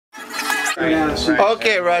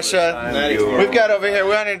Okay, Russia. We've got over here,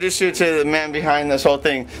 we want to introduce you to the man behind this whole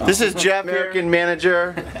thing. This is Jeff, American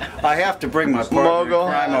manager. I have to bring my partner in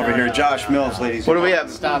crime over here, Josh Mills, ladies. What do we have?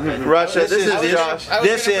 Stop it. Russia, this is Josh.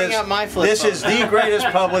 This is the greatest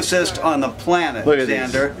publicist on the planet, Look at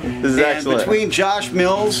Xander. This is and excellent. between Josh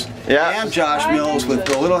Mills and Josh Mills, with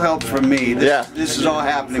a little help from me, this is all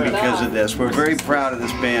happening because of this. We're very proud of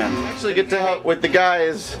this band. Actually get to help with the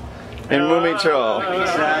guys in Mumiy Troll.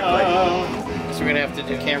 Exactly. So we're gonna have to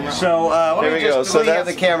do camera. So there we go. So have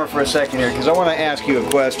the camera for a second here, because I want to ask you a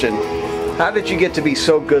question. How did you get to be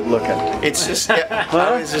so good looking? It's just,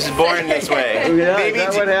 I was just born this way. Yeah, is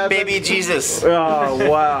that what happened? Baby Jesus. Oh,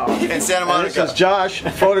 wow. In Santa Monica. And this is Josh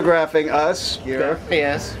photographing us here.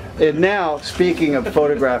 Yes. And now, speaking of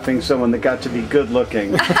photographing someone that got to be good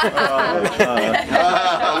looking. Santa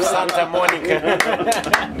Monica.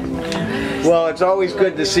 Well, it's always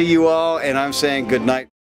good to see you all, and I'm saying good night.